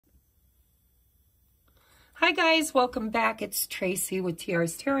Hi guys, welcome back. It's Tracy with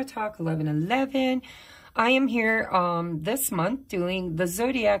TR's Tarot Talk 1111. I am here this month doing the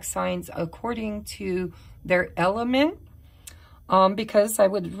zodiac signs according to their element because I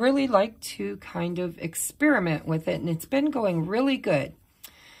would really like to kind of experiment with it, and it's been going really good.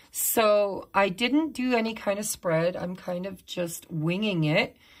 So I didn't do any kind of spread. I'm kind of just winging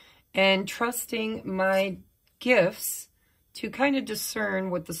it and trusting my gifts to kind of discern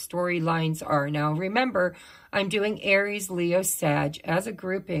what the storylines are. Now, remember, I'm doing Aries, Leo, Sag as a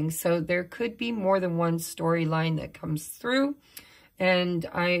grouping, so there could be more than one storyline that comes through, and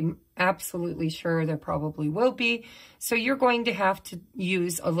I'm absolutely sure there probably will be. So you're going to have to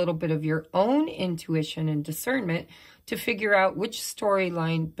use a little bit of your own intuition and discernment to figure out which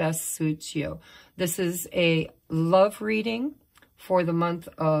storyline best suits you. This is a love reading for the month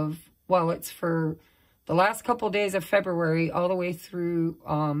of, well, it's for the last couple of days of February all the way through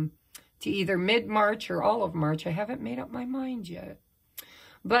to either mid-March or all of March. I haven't made up my mind yet.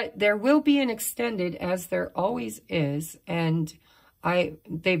 But there will be an extended, as there always is, and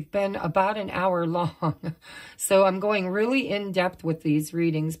they've been about an hour long. So I'm going really in-depth with these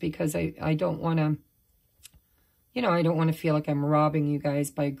readings because I don't want to, you know, I don't want to feel like I'm robbing you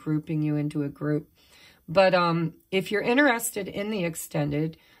guys by grouping you into a group. But if you're interested in the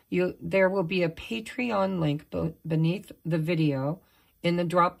extended, there will be a Patreon link beneath the video in the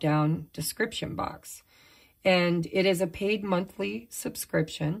drop-down description box. And it is a paid monthly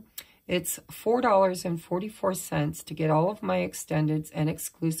subscription. It's $4.44 to get all of my extendeds and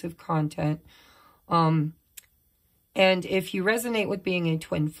exclusive content. And if you resonate with being a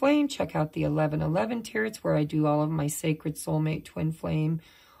twin flame, check out the 1111 tier. It's where I do all of my sacred soulmate twin flame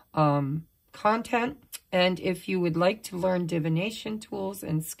content. And if you would like to learn divination tools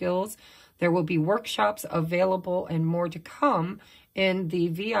and skills, there will be workshops available and more to come in the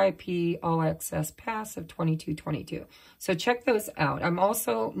VIP All Access Pass of 2222. So check those out. I'm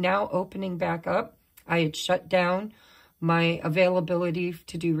also now opening back up. I had shut down my availability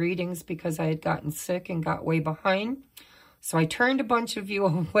to do readings because I had gotten sick and got way behind. So I turned a bunch of you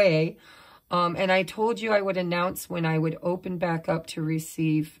away. And I told you I would announce when I would open back up to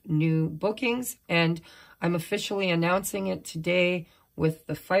receive new bookings. And I'm officially announcing it today with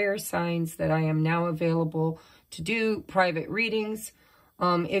the fire signs that I am now available to do private readings.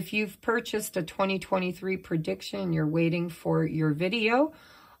 If you've purchased a 2023 prediction, you're waiting for your video.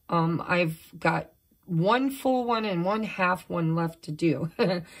 I've got one full one and one half one left to do.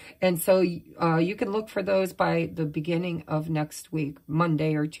 And so you can look for those by the beginning of next week,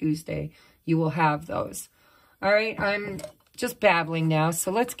 Monday or Tuesday. You will have those. All right, I'm just babbling now,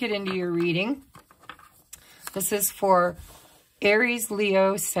 so let's get into your reading. This is for Aries,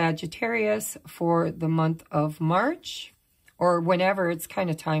 Leo, Sagittarius for the month of March, or whenever. It's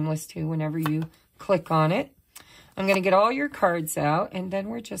kind of timeless too, whenever you click on it. I'm going to get all your cards out, and then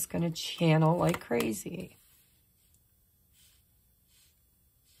we're just going to channel like crazy.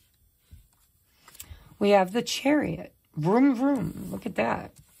 We have the Chariot. Vroom, vroom. Look at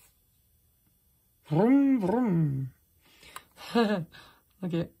that. Vroom, vroom.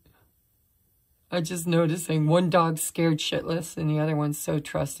 Look at, I'm just noticing one dog's scared shitless and the other one's so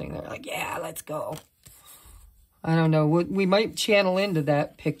trusting. They're like, yeah, let's go. I don't know. We might channel into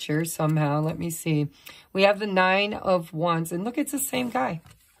that picture somehow. Let me see. We have the 9 of Wands. And look, it's the same guy.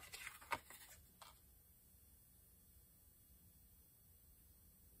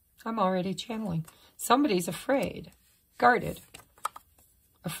 I'm already channeling. Somebody's afraid. Guarded.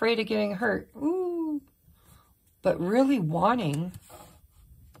 Afraid of getting hurt. Ooh. But really wanting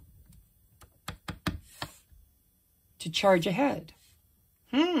to charge ahead.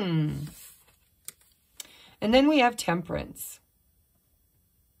 And then we have Temperance.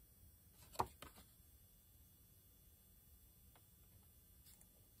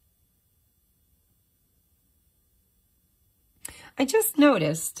 I just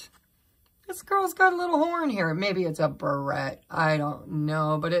noticed this girl's got a little horn here. Maybe it's a barrette. I don't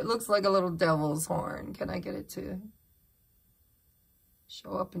know, but it looks like a little devil's horn. Can I get it to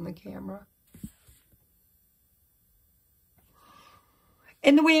show up in the camera?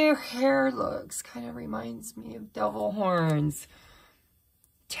 And the way her hair looks kind of reminds me of devil horns.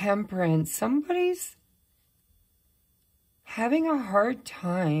 Temperance. Somebody's having a hard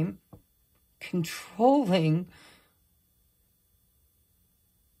time controlling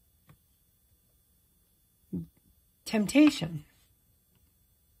temptation.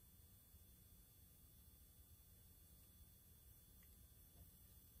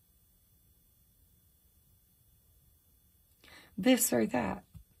 This or that.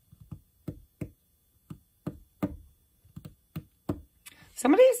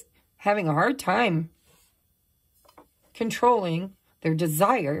 Somebody's having a hard time controlling their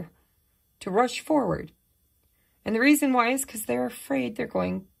desire to rush forward. And the reason why is because they're afraid they're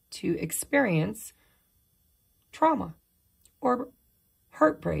going to experience trauma or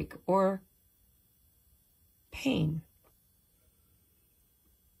heartbreak or pain.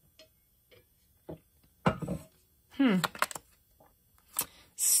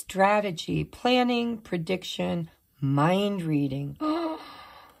 Strategy, planning, prediction, mind reading.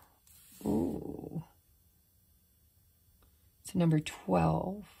 Ooh. It's number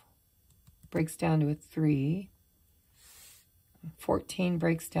 12. Breaks down to a 3. 14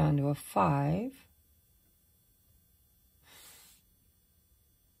 breaks down to a 5.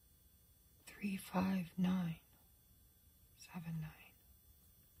 3, 5, 9, 7, 9.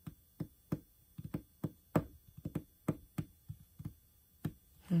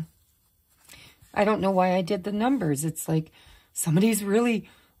 I don't know why I did the numbers. It's like somebody's really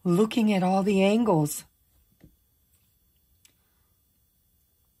looking at all the angles.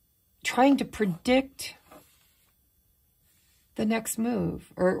 Trying to predict the next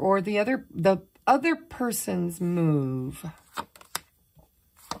move or the other person's move.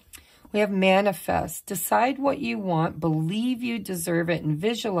 We have manifest. Decide what you want, believe you deserve it, and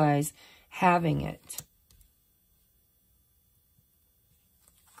visualize having it.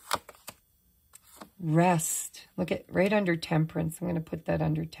 Rest. Look at right under temperance. I'm going to put that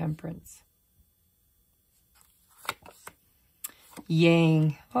under temperance.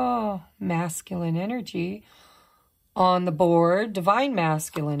 Yang. Oh, masculine energy. On the board, divine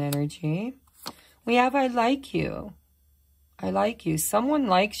masculine energy. We have I like you. I like you. Someone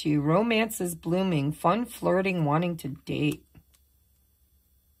likes you. Romance is blooming. Fun flirting, wanting to date.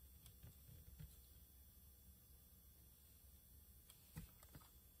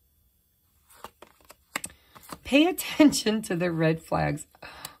 Pay attention to the red flags.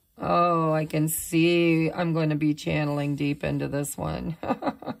 Oh, I can see I'm going to be channeling deep into this one.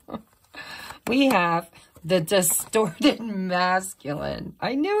 We have the distorted masculine.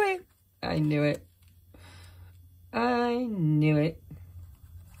 I knew it. I knew it. I knew it.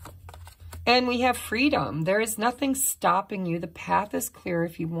 And we have freedom. There is nothing stopping you. The path is clear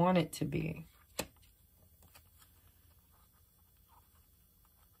if you want it to be.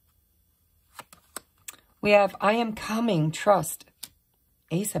 We have, I am coming, trust.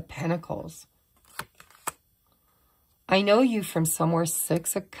 Ace of Pentacles. I know you from somewhere,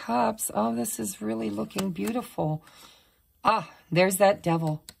 6 of Cups. Oh, this is really looking beautiful. Ah, there's that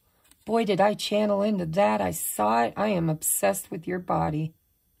devil. Boy, did I channel into that. I saw it. I am obsessed with your body.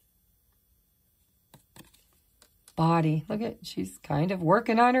 Body. Look at, she's kind of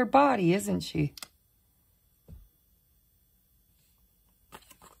working on her body, isn't she?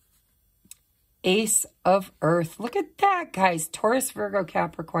 Ace of Earth. Look at that, guys. Taurus, Virgo,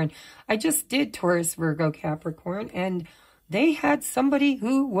 Capricorn. I just did Taurus, Virgo, Capricorn, and they had somebody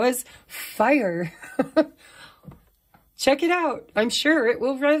who was fire. Check it out. I'm sure it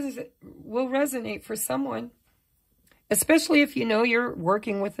will resonate for someone, especially if you know you're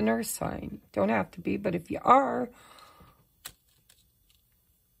working with an earth sign. Don't have to be, but if you are,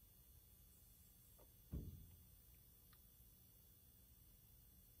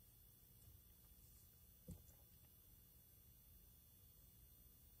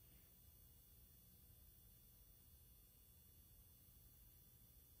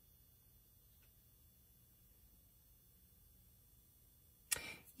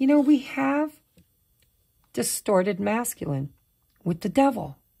 you know, we have distorted masculine with the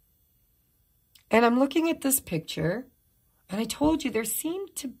devil. And I'm looking at this picture, and I told you there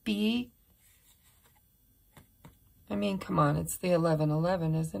seemed to be, I mean, come on, it's the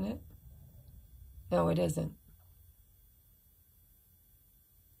 11-11, isn't it? No, it isn't.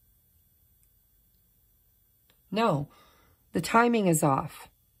 No, the timing is off.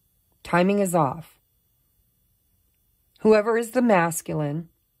 Timing is off. Whoever is the masculine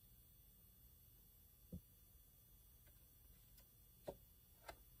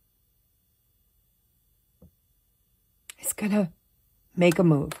is going to make a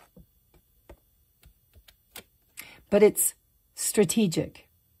move. But it's strategic.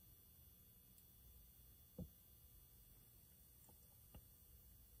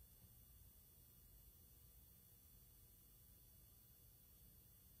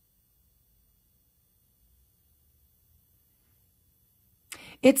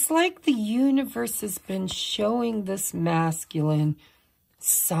 It's like the universe has been showing this masculine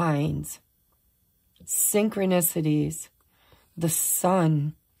signs, synchronicities, the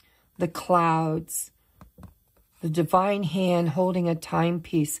sun, the clouds, the divine hand holding a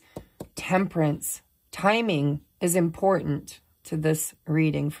timepiece, temperance. Timing is important to this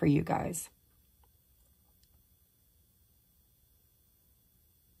reading for you guys.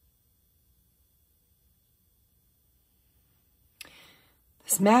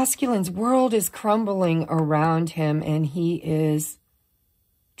 This masculine's world is crumbling around him and he is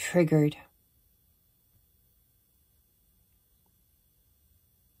triggered.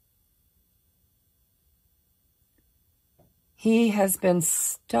 He has been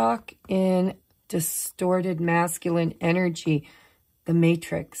stuck in distorted masculine energy, the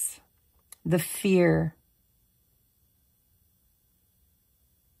matrix, the fear.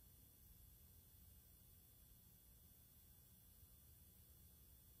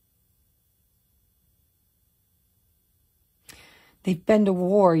 They've been to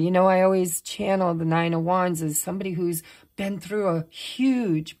war. You know, I always channel the Nine of Wands as somebody who's been through a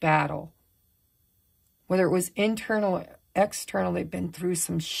huge battle. Whether it was internal or external, they've been through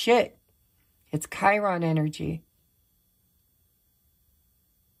some shit. It's Chiron energy.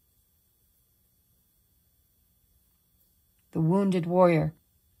 The wounded warrior.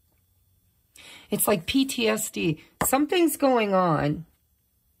 It's like PTSD. Something's going on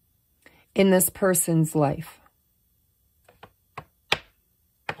in this person's life.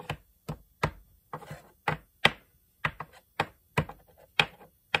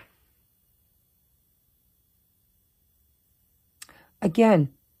 Again,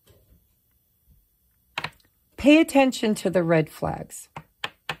 pay attention to the red flags.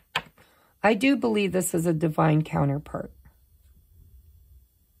 I do believe this is a divine counterpart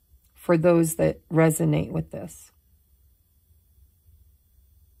for those that resonate with this.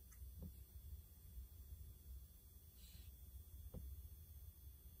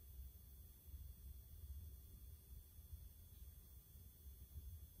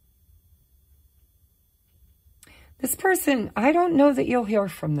 This person, I don't know that you'll hear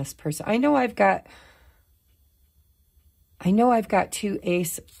from this person. I know I've got 2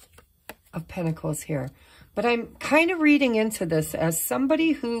 Ace of Pentacles here. But I'm kind of reading into this as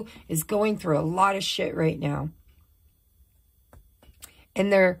somebody who is going through a lot of shit right now.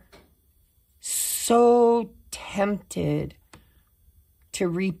 And they're so tempted to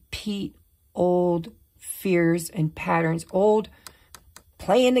repeat old fears and patterns. Old,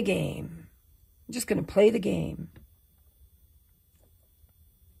 playing the game. I'm just going to play the game.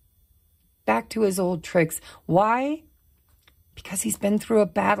 Back to his old tricks. Why? Because he's been through a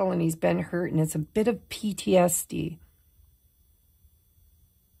battle and he's been hurt and it's a bit of PTSD.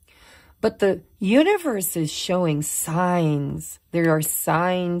 But the universe is showing signs. There are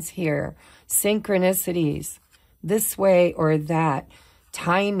signs here. Synchronicities. This way or that.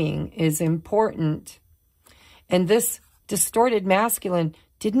 Timing is important. And this distorted masculine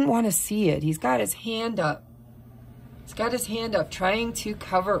didn't want to see it. He's got his hand up. He's got his hand up trying to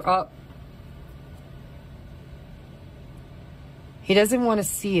cover up. He doesn't want to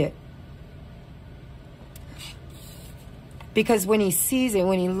see it. Because when he sees it,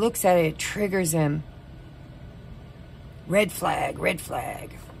 when he looks at it, it triggers him. Red flag, red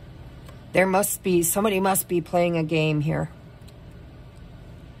flag. There must be, somebody must be playing a game here.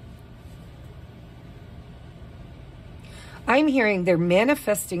 I'm hearing they're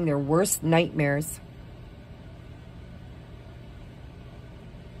manifesting their worst nightmares.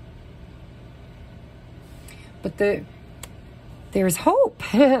 But there's hope.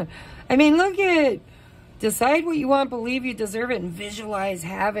 I mean, look at, decide what you want, believe you deserve it, and visualize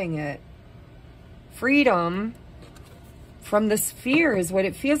having it. Freedom from this fear is what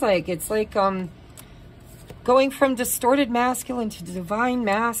it feels like. It's like going from distorted masculine to divine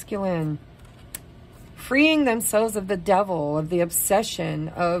masculine. Freeing themselves of the devil, of the obsession,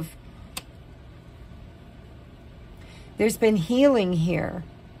 of... There's been healing here.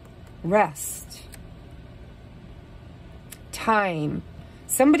 Rest. Time.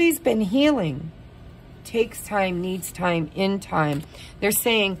 Somebody's been healing. Takes time, needs time, in time. They're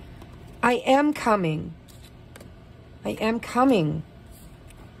saying, I am coming. I am coming.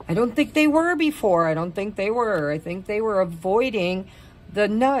 I don't think they were before. I don't think they were. I think they were avoiding the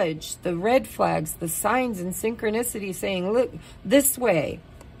nudge, the red flags, the signs and synchronicity saying, look, this way.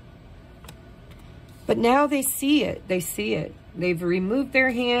 But now they see it. They see it. They've removed their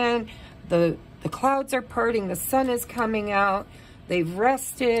hand. The clouds are parting. The sun is coming out. They've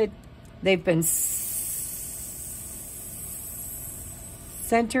rested. They've been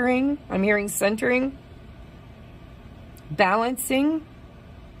centering. I'm hearing centering. Balancing.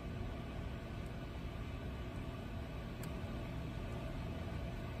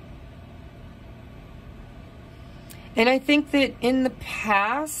 And I think that in the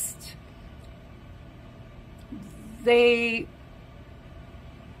past, they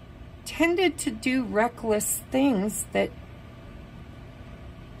tended to do reckless things that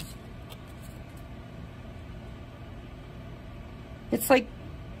it's like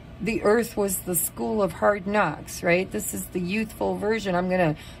the earth was the school of hard knocks, right? This is the youthful version. I'm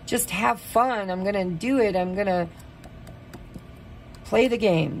going to just have fun. I'm going to do it. I'm going to play the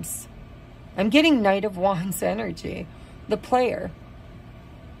games. I'm getting Knight of Wands energy, the player.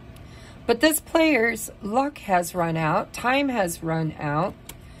 But this player's luck has run out. Time has run out.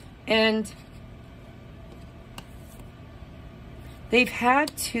 And they've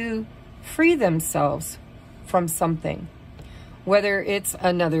had to free themselves from something. Whether it's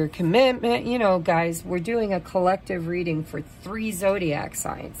another commitment, you know, guys, we're doing a collective reading for 3 zodiac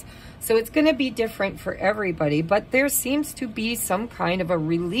signs. So it's going to be different for everybody, but there seems to be some kind of a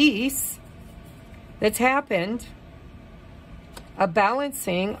release that's happened, a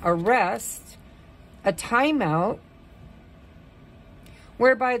balancing, a rest, a timeout,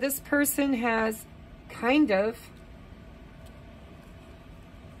 whereby this person has kind of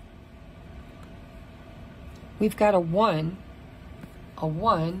we've got a 1,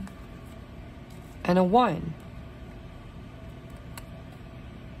 and a 1.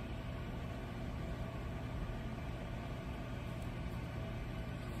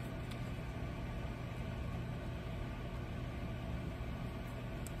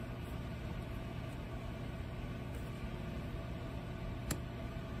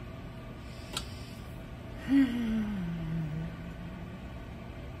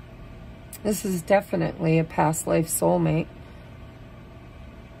 This is definitely a past life soulmate.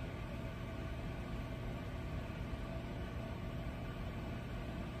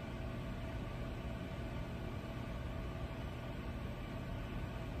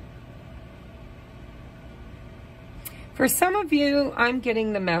 For some of you, I'm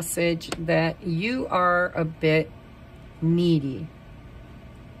getting the message that you are a bit needy.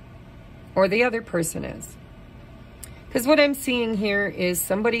 Or the other person is. Because what I'm seeing here is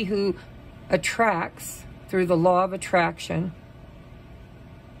somebody who attracts through the law of attraction.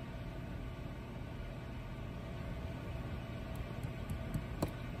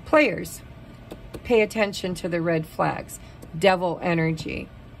 Players, pay attention to the red flags. Devil energy.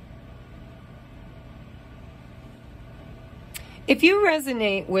 If you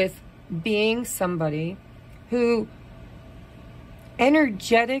resonate with being somebody who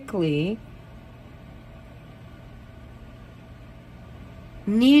energetically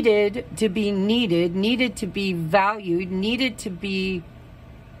needed to be needed, needed to be valued, needed to be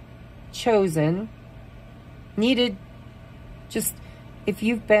chosen, needed just, if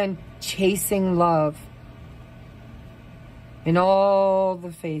you've been chasing love in all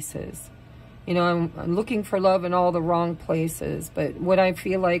the faces, you know, I'm looking for love in all the wrong places, but what I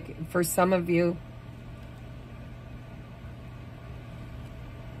feel like for some of you,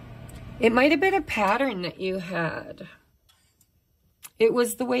 it might have been a pattern that you had. It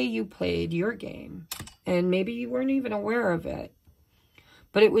was the way you played your game. And maybe you weren't even aware of it.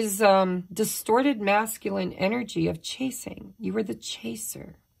 But it was distorted masculine energy of chasing. You were the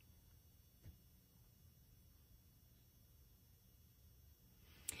chaser.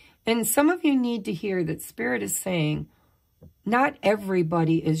 And some of you need to hear that Spirit is saying, not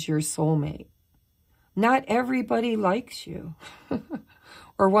everybody is your soulmate. Not everybody likes you.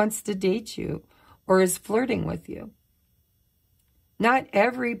 Or wants to date you. Or is flirting with you. Not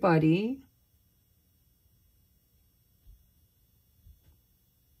everybody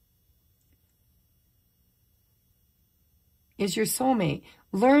is your soulmate.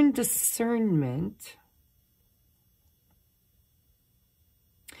 Learn discernment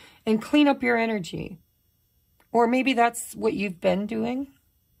and clean up your energy. Or maybe that's what you've been doing.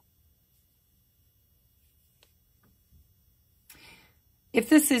 If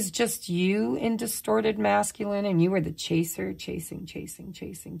this is just you in distorted masculine and you were the chaser, chasing.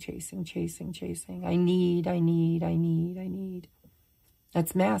 I need.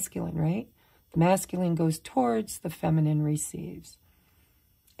 That's masculine, right? The masculine goes towards, the feminine receives.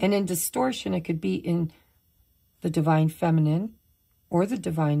 And in distortion, it could be in the divine feminine or the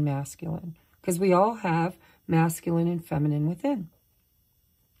divine masculine, because we all have masculine and feminine within.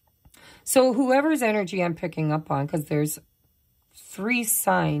 So whoever's energy I'm picking up on, because there's 3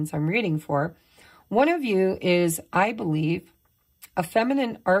 signs I'm reading for. One of you is, I believe, a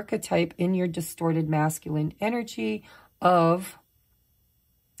feminine archetype in your distorted masculine energy of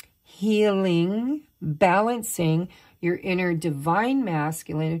healing, balancing your inner divine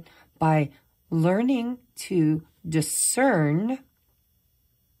masculine by learning to discern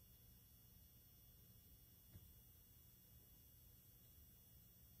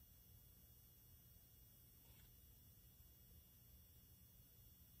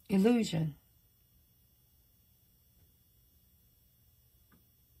illusion.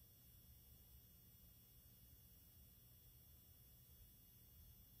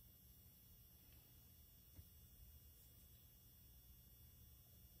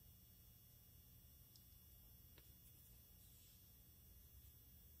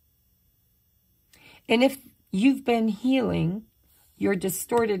 And if you've been healing your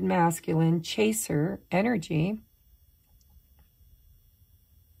distorted masculine chaser energy,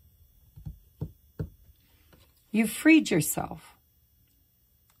 you've freed yourself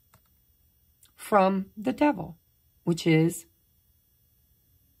from the devil, which is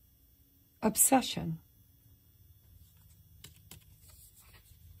obsession.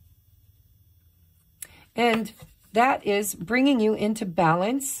 And that is bringing you into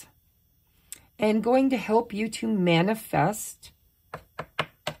balance and going to help you to manifest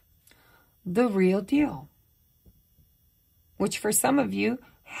the real deal, which for some of you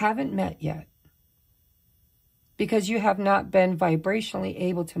haven't met yet, because you have not been vibrationally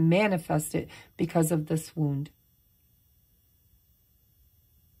able to manifest it because of this wound.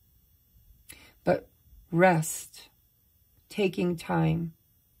 But rest, taking time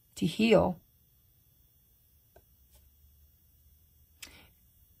to heal,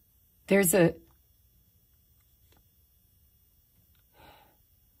 there's a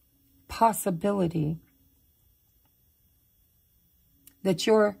possibility that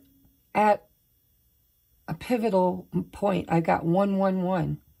you're at a pivotal point. I got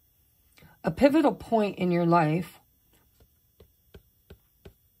 111. A pivotal point in your life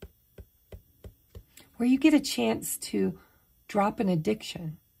where you get a chance to drop an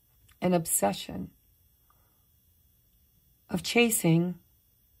addiction, an obsession of chasing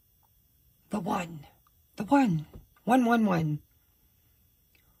the one. 111.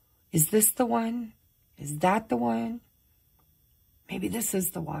 Is this the one? Is that the one? Maybe this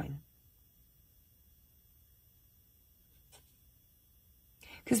is the one.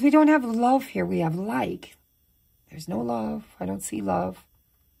 Because we don't have love here. We have like. There's no love. I don't see love.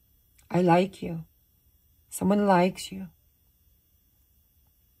 I like you. Someone likes you.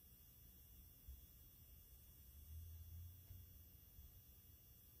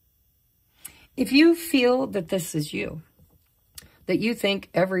 If you feel that this is you, that you think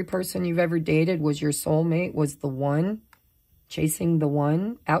every person you've ever dated was your soulmate, was the one, chasing the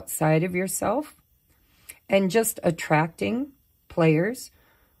one outside of yourself, and just attracting players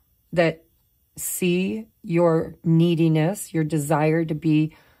that see your neediness, your desire to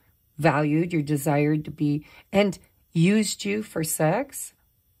be valued, your desire to be, and used you for sex,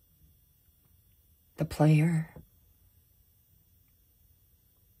 the player.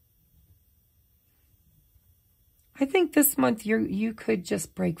 I think this month you could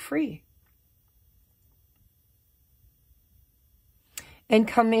just break free and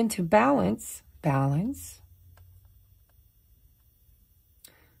come into balance,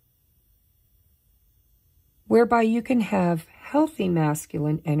 whereby you can have healthy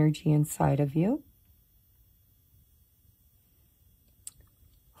masculine energy inside of you,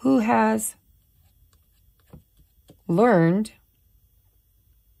 who has learned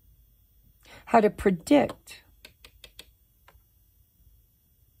how to predict,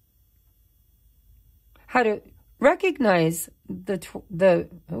 how to recognize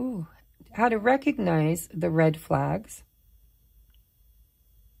how to recognize the red flags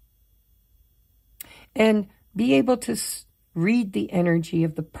and be able to read the energy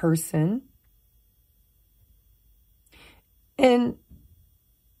of the person and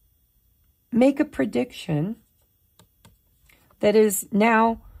make a prediction that is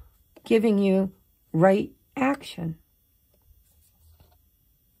now giving you right action.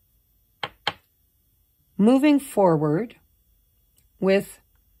 Moving forward with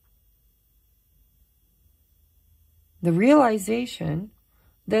the realization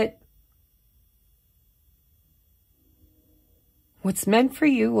that what's meant for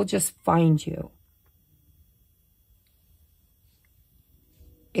you will just find you.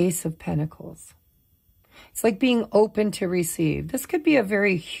 Ace of Pentacles. It's like being open to receive. This could be a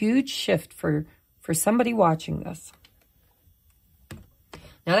very huge shift for somebody watching this.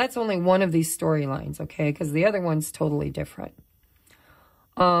 Now, that's only one of these storylines, okay? Because the other one's totally different.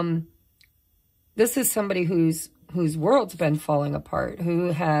 This is somebody whose world's been falling apart,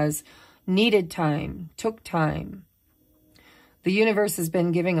 who has needed time, took time. The universe has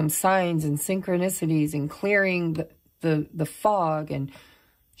been giving them signs and synchronicities and clearing the fog and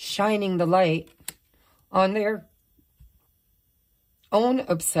shining the light on their own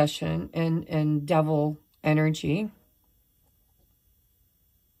obsession and devil energy.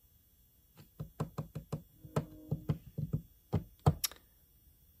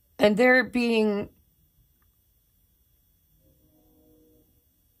 And they're being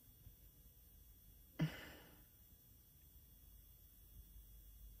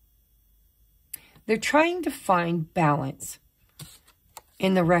they're trying to find balance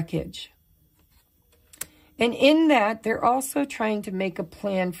in the wreckage. And in that, they're also trying to make a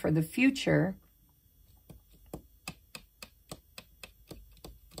plan for the future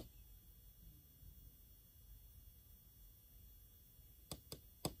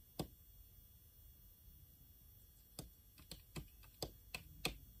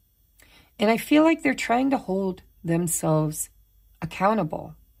And I feel like they're trying to hold themselves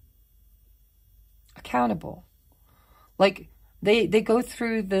accountable. Accountable. Like they go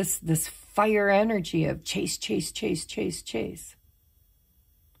through this fire energy of chase, chase, chase, chase, chase.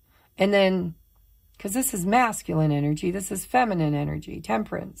 And then, because this is masculine energy, this is feminine energy,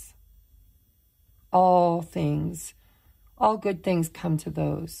 temperance. All things, all good things come to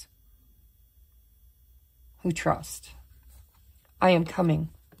those who trust. I am coming.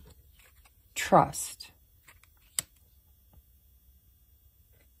 Trust.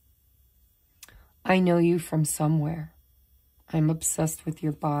 I know you from somewhere. I'm obsessed with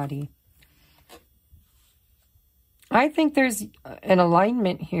your body. I think there's an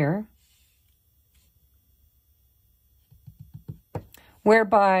alignment here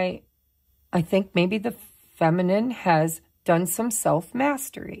whereby I think maybe the feminine has done some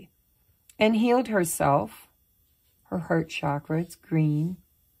self-mastery and healed herself. Her heart chakra, it's green.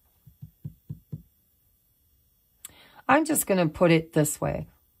 I'm just going to put it this way.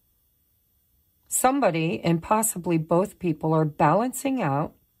 Somebody, and possibly both people, are balancing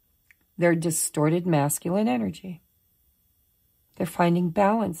out their distorted masculine energy. They're finding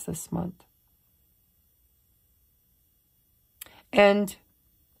balance this month. And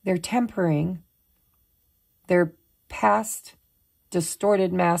they're tempering their past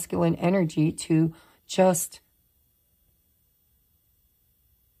distorted masculine energy to just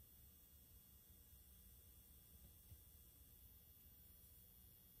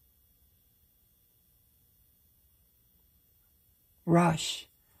rush.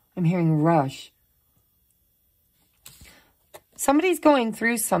 I'm hearing rush. Somebody's going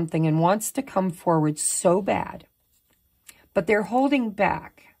through something and wants to come forward so bad, but they're holding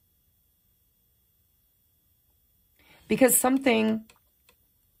back because something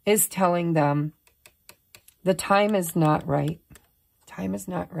is telling them the time is not right. Time is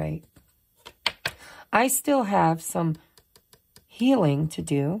not right. I still have some healing to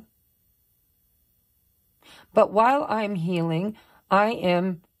do, but while I'm healing, I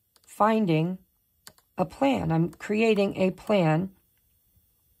am finding a plan. I'm creating a plan.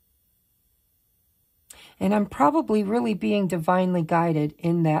 And I'm probably really being divinely guided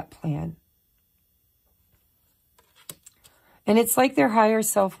in that plan. And it's like their higher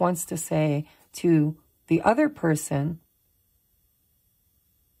self wants to say to the other person,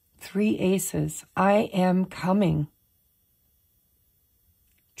 3 aces, I am coming.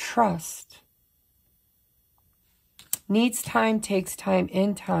 Trust. Needs time, takes time,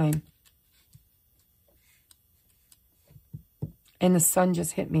 in time. And the sun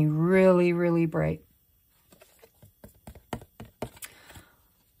just hit me really, really bright.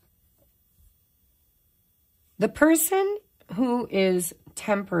 The person who is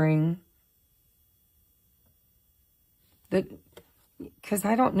tempering, because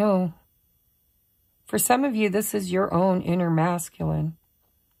I don't know, for some of you, this is your own inner masculine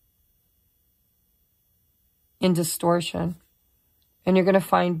in distortion. And you're going to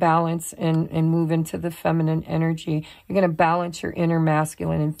find balance and move into the feminine energy. You're going to balance your inner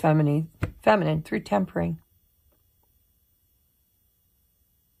masculine and feminine through tempering.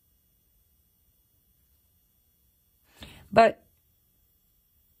 But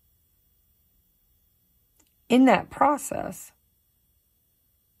in that process,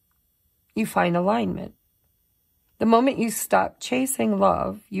 you find alignment. The moment you stop chasing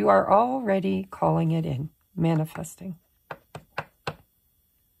love, you are already calling it in, manifesting.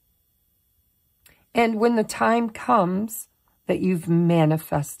 And when the time comes that you've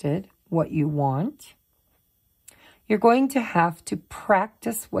manifested what you want, you're going to have to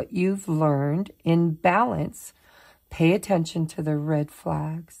practice what you've learned in balance. Pay attention to the red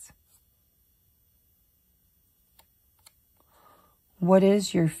flags. What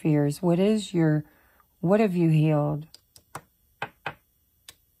is your fears? What have you healed?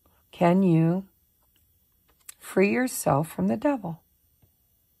 Can you free yourself from the devil?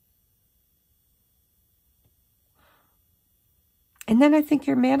 And then I think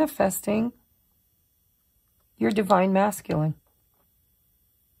you're manifesting your divine masculine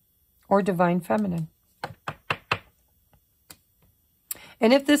or divine feminine.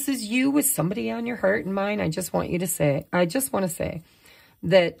 And if this is you with somebody on your heart and mind, I just want to say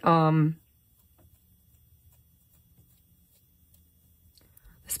that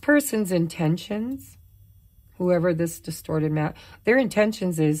this person's intentions, whoever this distorted their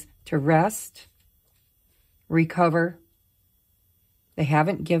intentions is to rest, recover. They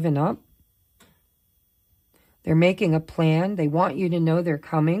haven't given up. They're making a plan. They want you to know they're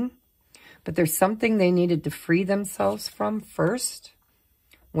coming. But there's something they needed to free themselves from first.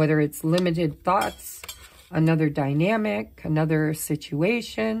 Whether it's limited thoughts, another dynamic, another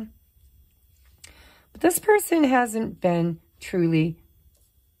situation, But this person hasn't been truly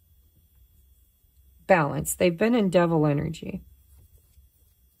balanced. They've been in devil energy.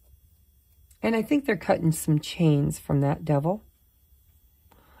 And I think they're cutting some chains from that devil.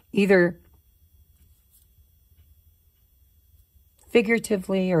 Either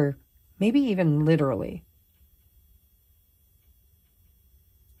figuratively or maybe even literally.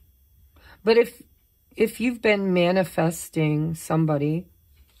 But if you've been manifesting somebody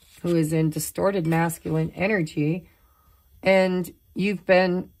who is in distorted masculine energy and you've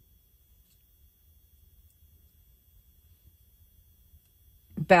been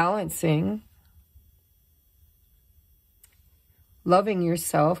balancing, loving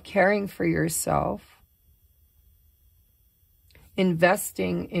yourself, caring for yourself,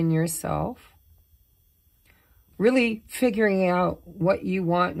 investing in yourself, really figuring out what you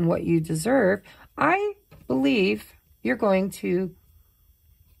want and what you deserve, I believe you're going to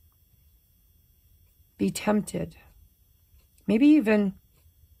be tempted, maybe even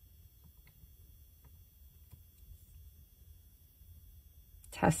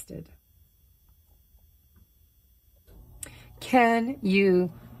tested. Can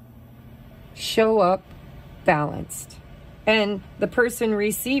you show up balanced? And the person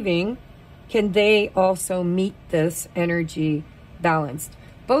receiving, can they also meet this energy balanced?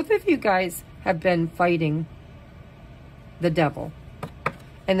 Both of you guys have been fighting the devil.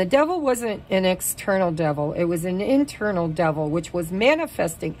 And the devil wasn't an external devil. It was an internal devil, which was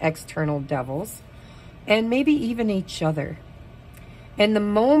manifesting external devils and maybe even each other. And the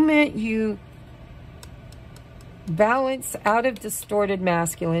moment you balance out of distorted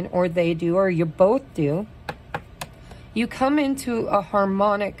masculine, or they do, or you both do, you come into a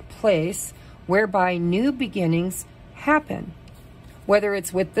harmonic place whereby new beginnings happen, whether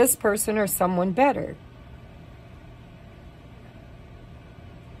it's with this person or someone better.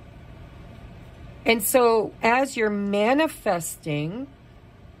 And so as you're manifesting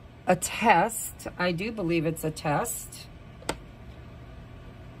a test, I do believe it's a test,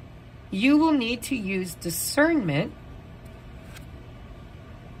 you will need to use discernment,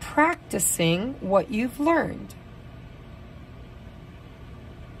 practicing what you've learned.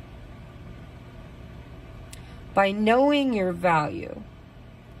 By knowing your value,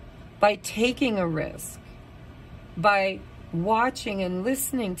 by taking a risk, by watching and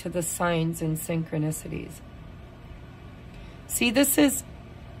listening to the signs and synchronicities. See, this is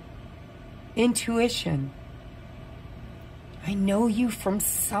intuition. I know you from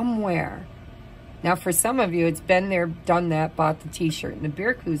somewhere. Now, for some of you, it's been there, done that, bought the t-shirt and the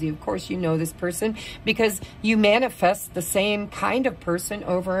beer koozie. Of course, you know this person because you manifest the same kind of person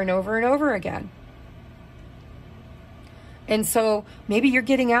over and over and over again. And so maybe you're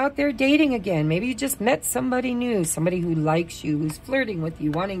getting out there dating again. Maybe you just met somebody new, somebody who likes you, who's flirting with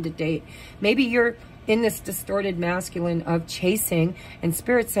you, wanting to date. Maybe you're in this distorted masculine of chasing and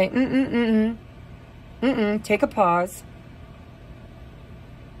spirit saying, take a pause.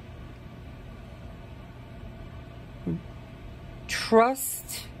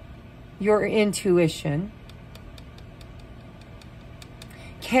 Trust your intuition.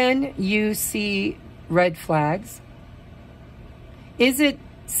 Can you see red flags? Is it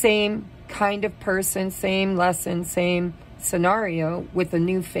same kind of person, same lesson, same scenario with a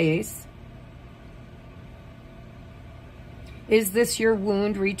new face? Is this your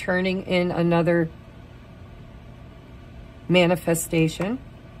wound returning in another manifestation?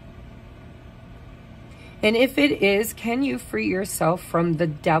 And if it is, can you free yourself from the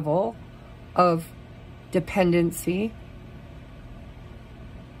devil of dependency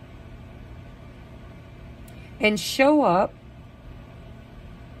and show up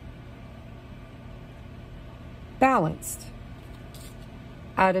balanced,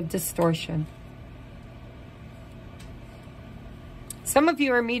 out of distortion? Some of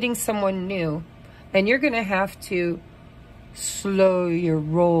you are meeting someone new, and you're going to have to slow your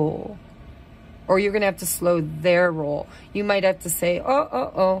roll, or you're going to have to slow their roll. You might have to say,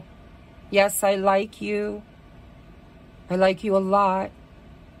 oh, yes, I like you. I like you a lot.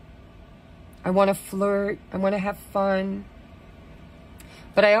 I want to flirt. I want to have fun.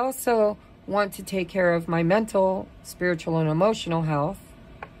 But I also want to take care of my mental, spiritual, and emotional health.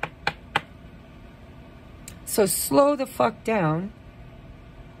 So slow the fuck down.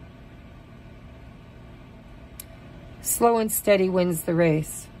 Slow and steady wins the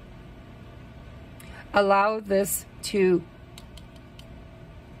race. Allow this to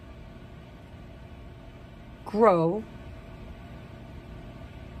grow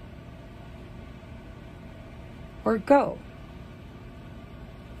or go.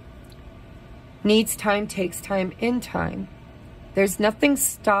 Needs time, takes time, in time. There's nothing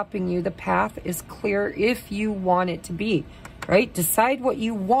stopping you. The path is clear if you want it to be, right? Decide what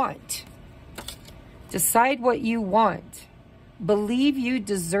you want. Decide what you want. Believe you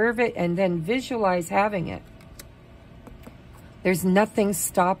deserve it and then visualize having it. There's nothing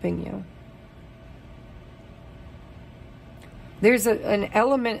stopping you. There's an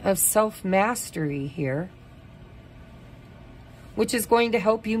element of self-mastery here, which is going to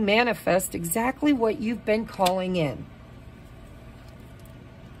help you manifest exactly what you've been calling in.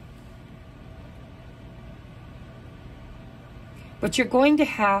 But you're going to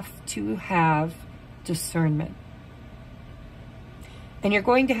have discernment. And you're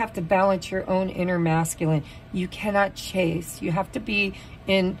going to have to balance your own inner masculine. You cannot chase. You have to be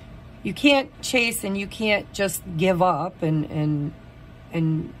in... You can't chase and you can't just give up and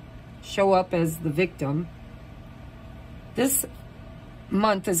show up as the victim. This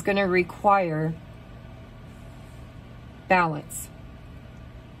month is going to require balance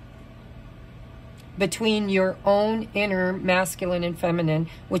between your own inner masculine and feminine,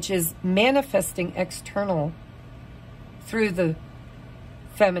 which is manifesting external through the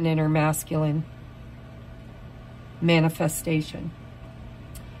feminine or masculine manifestation.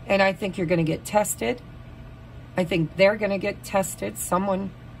 And I think you're going to get tested. I think they're going to get tested.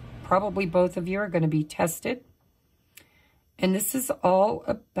 Someone, probably both of you, are going to be tested. And this is all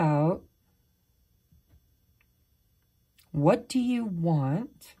about, what do you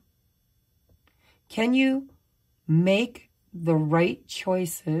want? Can you make the right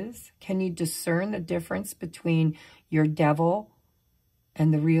choices? Can you discern the difference between your devil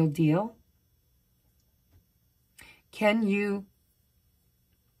and the real deal? Can you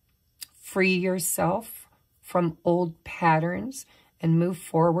free yourself from old patterns and move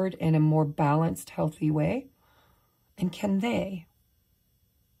forward in a more balanced, healthy way? And can they?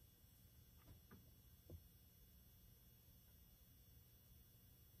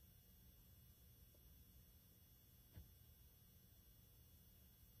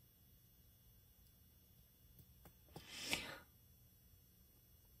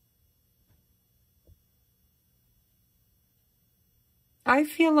 I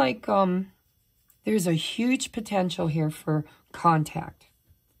feel like there's a huge potential here for contact.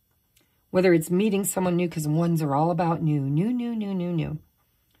 Whether it's meeting someone new, because ones are all about new.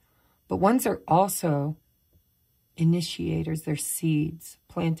 But ones are also initiators. They're seeds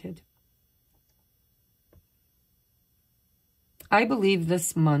planted. I believe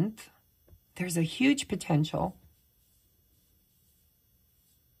this month there's a huge potential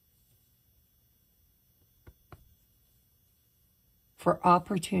for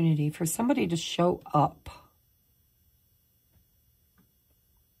opportunity, for somebody to show up.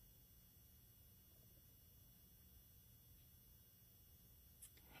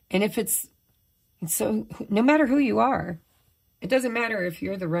 And if so no matter who you are, it doesn't matter if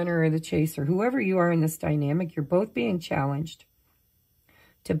you're the runner or the chaser, whoever you are in this dynamic, you're both being challenged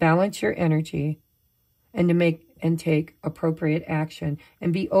to balance your energy and to make and take appropriate action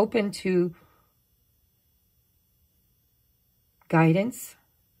and be open to guidance.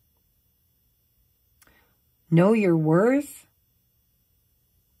 Know your worth.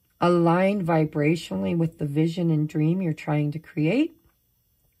 Align vibrationally with the vision and dream you're trying to create.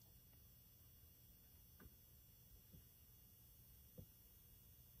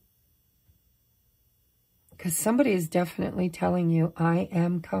 Because somebody is definitely telling you, I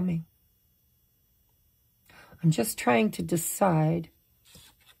am coming. I'm just trying to decide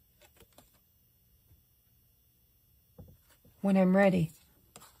when I'm ready.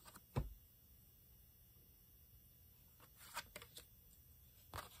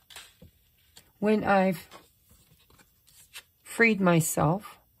 When I've freed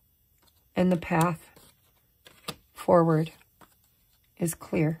myself and the path forward is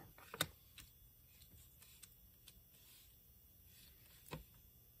clear.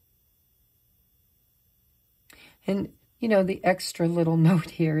 And, you know, the extra little note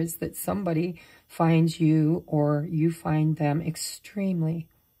here is that somebody finds you or you find them extremely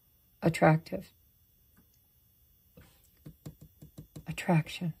attractive.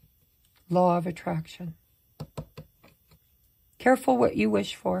 Attraction. Law of attraction. Careful what you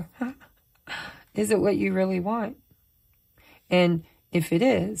wish for. Is it what you really want? And if it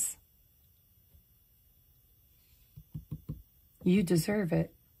is, you deserve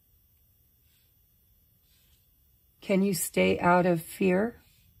it. Can you stay out of fear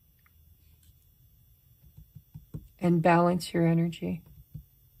and balance your energy?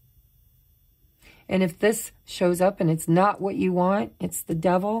 And if this shows up and it's not what you want, it's the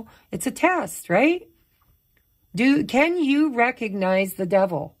devil, it's a test, right? Can you recognize the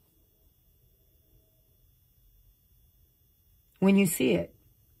devil? when you see it?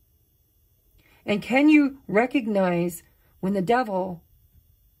 And can you recognize when the devil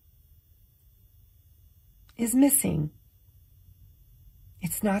is missing?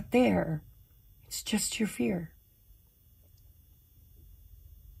 It's not there. It's just your fear.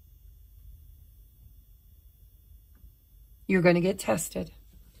 You're going to get tested.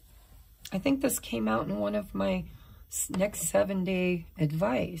 I think this came out in one of my next 7-day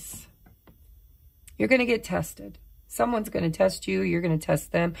advice. You're going to get tested. Someone's going to test you. You're going to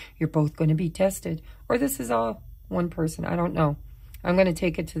test them. You're both going to be tested. Or this is all one person. I don't know. I'm going to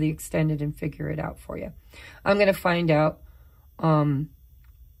take it to the extended and figure it out for you. I'm going to find out.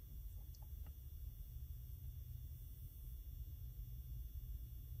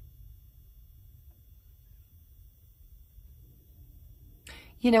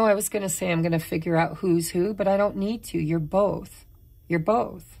 You know, I was going to say I'm going to figure out who's who, but I don't need to. You're both. You're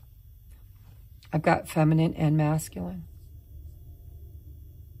both. I've got feminine and masculine.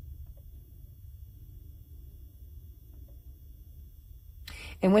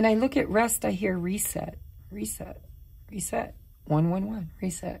 And when I look at rest, I hear reset, reset, reset, 111,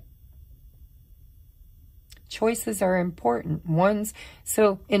 reset. Choices are important.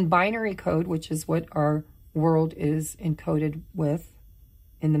 So in binary code, which is what our world is encoded with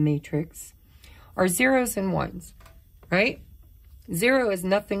in the matrix, are zeros and ones, right? 0 is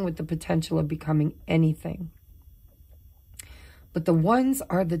nothing with the potential of becoming anything. But the ones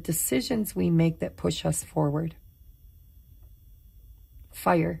are the decisions we make that push us forward.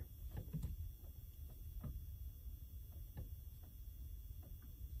 Fire.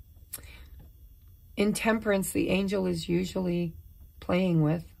 In temperance, the angel is usually playing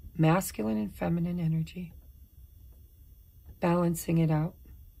with masculine and feminine energy, balancing it out.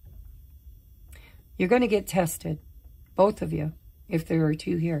 You're going to get tested, both of you, if there are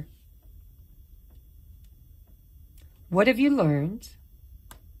two here. What have you learned?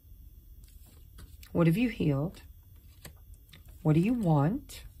 What have you healed? What do you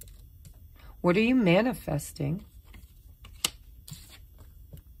want? What are you manifesting?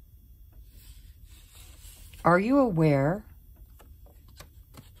 Are you aware?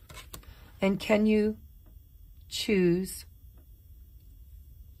 And can you choose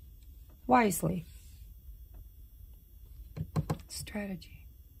wisely? Strategy.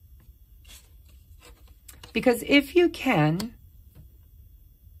 Because if you can,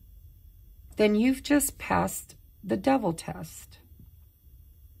 then you've just passed the devil test.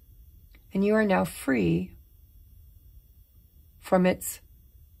 And you are now free from its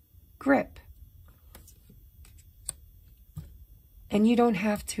grip. And you don't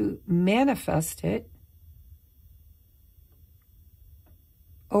have to manifest it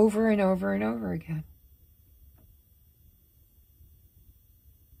over and over and over again.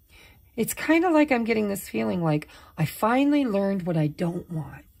 It's kind of like I'm getting this feeling like I finally learned what I don't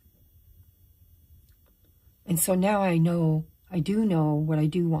want. And so now I do know what I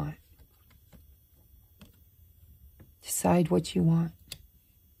do want. Decide what you want.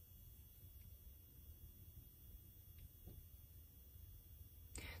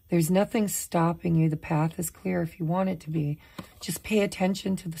 There's nothing stopping you. The path is clear if you want it to be. Just pay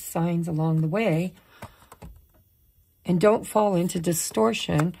attention to the signs along the way. And don't fall into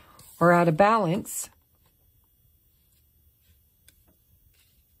distortion or out of balance.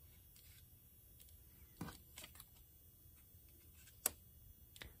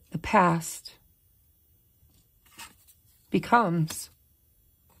 The past becomes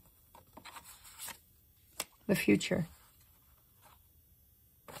the future.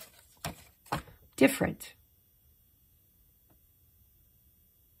 Different.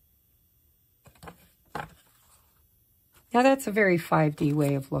 Now that's a very 5D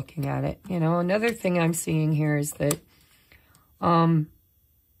way of looking at it. You know, another thing I'm seeing here is that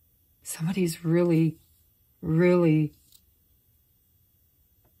somebody's really, really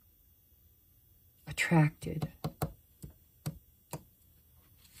attracted.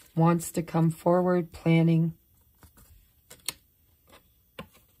 Wants to come forward, planning.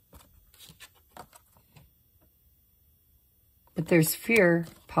 But there's fear,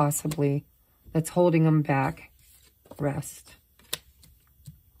 possibly, that's holding them back. Rest.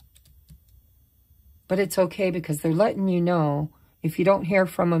 But it's okay because they're letting you know if you don't hear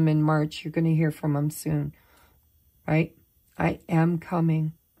from them in March, you're going to hear from them soon. Right? I am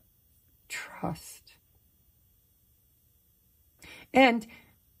coming. Trust. And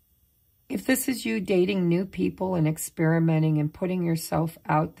if this is you dating new people and experimenting and putting yourself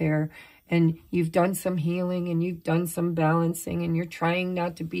out there, and you've done some healing and you've done some balancing and you're trying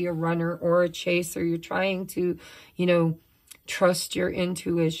not to be a runner or a chaser. You're trying to, you know, trust your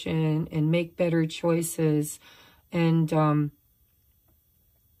intuition and make better choices. And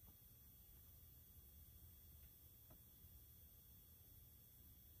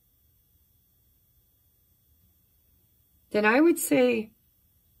then I would say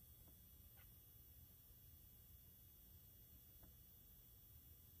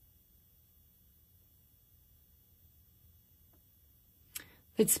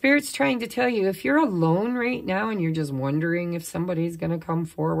that Spirit's trying to tell you, if you're alone right now and you're just wondering if somebody's going to come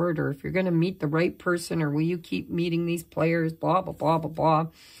forward, or if you're going to meet the right person, or will you keep meeting these players, blah, blah, blah, blah, blah.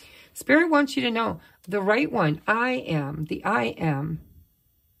 Spirit wants you to know the right one. I am, the I am.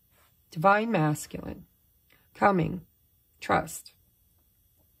 Divine masculine. Coming. Trust.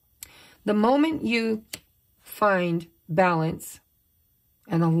 The moment you find balance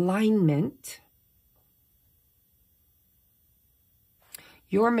and alignment,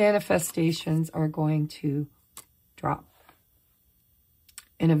 your manifestations are going to drop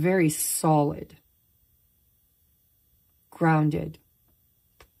in a very solid, grounded,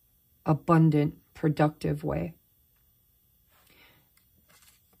 abundant, productive way.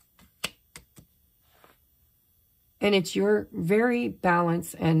 And it's your very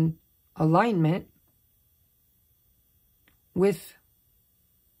balance and alignment with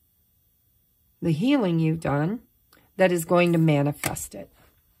the healing you've done that is going to manifest it.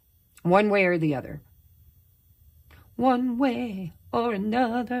 One way or the other. One way or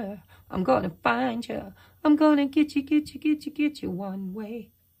another, I'm going to find you. I'm going to get you, get you, get you, get you one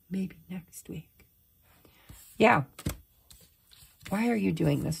way. Maybe next week. Yeah. Why are you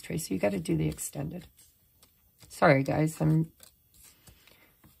doing this, Tracy? You got to do the extended. Sorry, guys. I'm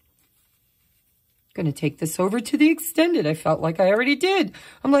going to take this over to the extended. I felt like I already did.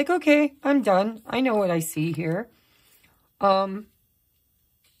 I'm like, okay, I'm done. I know what I see here.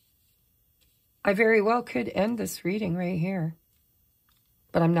 I very well could end this reading right here.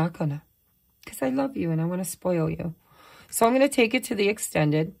 But I'm not going to. Because I love you and I want to spoil you. So I'm going to take it to the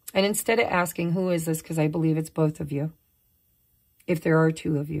extended. And instead of asking, who is this? Because I believe it's both of you. If there are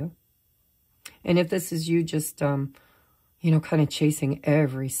two of you. And if this is you just, you know, kind of chasing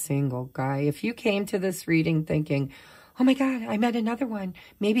every single guy. If you came to this reading thinking, oh my God, I met another one.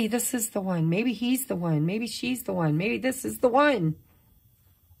 Maybe this is the one. Maybe he's the one. Maybe she's the one. Maybe this is the one.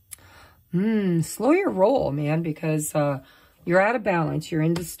 Slow your roll, man, because you're out of balance. You're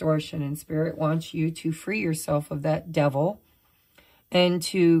in distortion, and Spirit wants you to free yourself of that devil and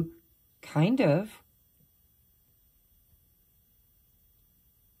to kind of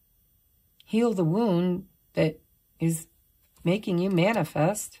heal the wound that is making you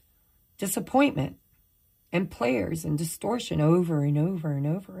manifest disappointment and players and distortion over and over and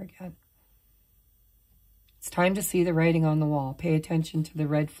over again. It's time to see the writing on the wall. Pay attention to the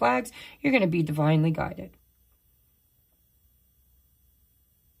red flags. You're going to be divinely guided.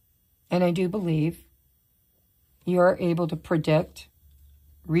 And I do believe you are able to predict,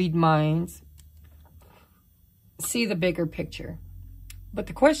 read minds, see the bigger picture. But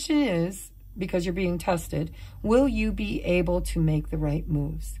the question is, because you're being tested, will you be able to make the right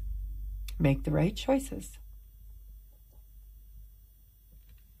moves? Make the right choices?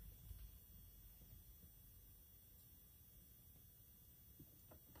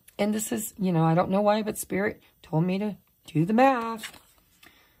 And this is, you know, I don't know why, but Spirit told me to do the math.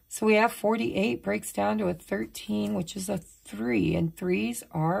 So we have 48 breaks down to a 13, which is a 3. And 3s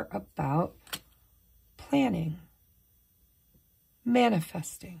are about planning,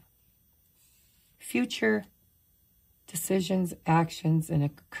 manifesting, future decisions, actions, and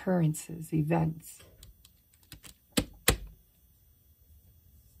occurrences, events.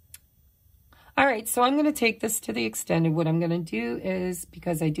 All right, so I'm going to take this to the extended. What I'm going to do is,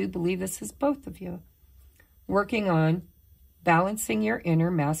 because I do believe this is both of you, working on balancing your inner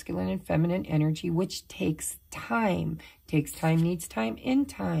masculine and feminine energy, which takes time. Takes time, needs time, in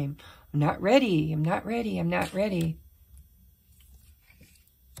time. I'm not ready. I'm not ready. I'm not ready.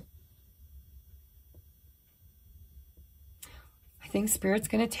 I think Spirit's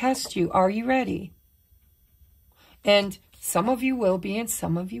going to test you. Are you ready? And some of you will be and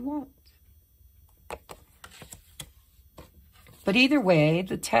some of you won't. But either way,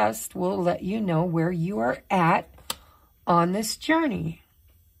 the test will let you know where you are at on this journey.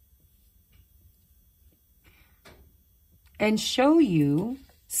 And show you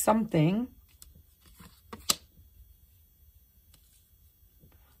something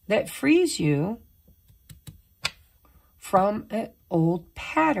that frees you from an old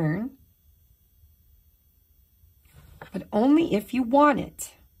pattern, but only if you want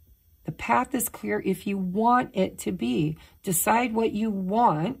it. The path is clear if you want it to be. Decide what you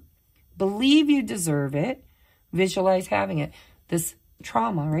want. Believe you deserve it. Visualize having it. This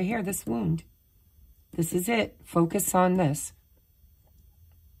trauma right here, this wound. This is it. Focus on this.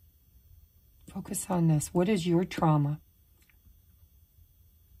 Focus on this. What is your trauma?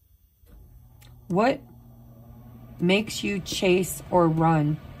 What makes you chase or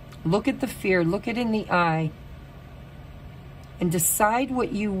run. Look at the fear, look it in the eye, and decide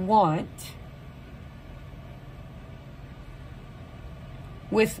what you want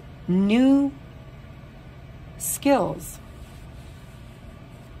with new skills.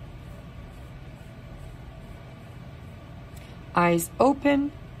 Eyes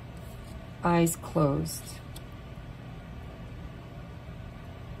open, eyes closed.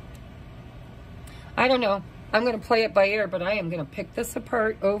 I don't know. I'm going to play it by ear, but I am going to pick this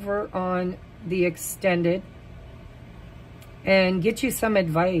apart over on the extended and get you some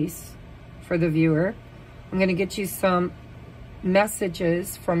advice for the viewer. I'm going to get you some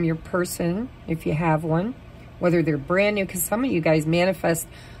messages from your person, if you have one, whether they're brand new, because some of you guys manifest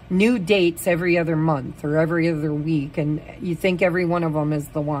new dates every other month or every other week, and you think every one of them is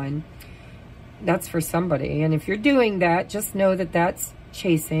the one. That's for somebody. And if you're doing that, just know that that's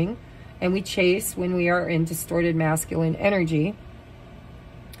chasing. And we chase when we are in distorted masculine energy.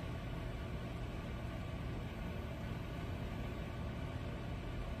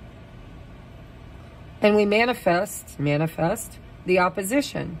 And we manifest the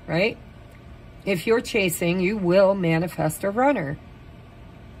opposition, right? If you're chasing, you will manifest a runner.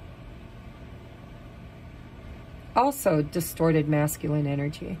 Also distorted masculine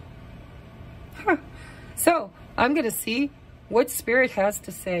energy. So I'm going to see what Spirit has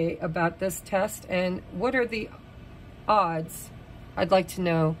to say about this test and what are the odds. I'd like to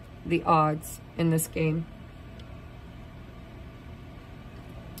know the odds in this game.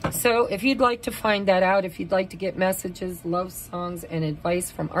 So if you'd like to find that out, if you'd like to get messages, love songs, and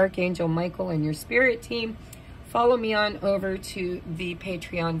advice from Archangel Michael and your spirit team, follow me on over to the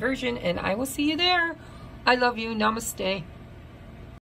Patreon version, and I will see you there. I love you. Namaste.